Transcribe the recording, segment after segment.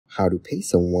How to pay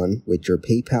someone with your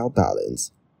PayPal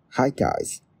balance. Hi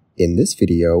guys, in this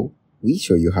video, we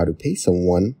show you how to pay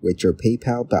someone with your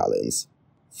PayPal balance.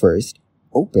 First,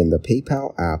 open the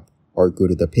PayPal app or go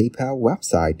to the PayPal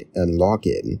website and log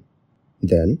in.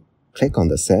 Then, click on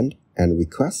the Send and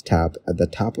Request tab at the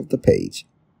top of the page.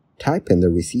 Type in the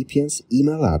recipient's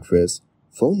email address,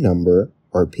 phone number,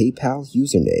 or PayPal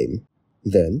username.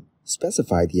 Then,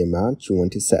 specify the amount you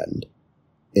want to send.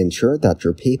 Ensure that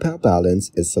your PayPal balance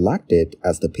is selected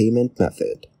as the payment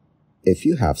method. If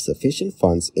you have sufficient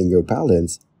funds in your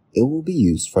balance, it will be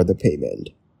used for the payment.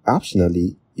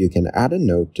 Optionally, you can add a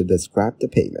note to describe the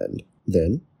payment.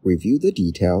 Then, review the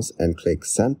details and click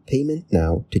Send Payment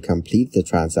Now to complete the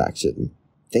transaction.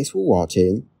 Thanks for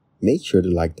watching. Make sure to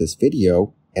like this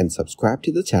video and subscribe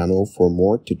to the channel for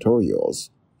more tutorials.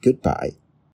 Goodbye.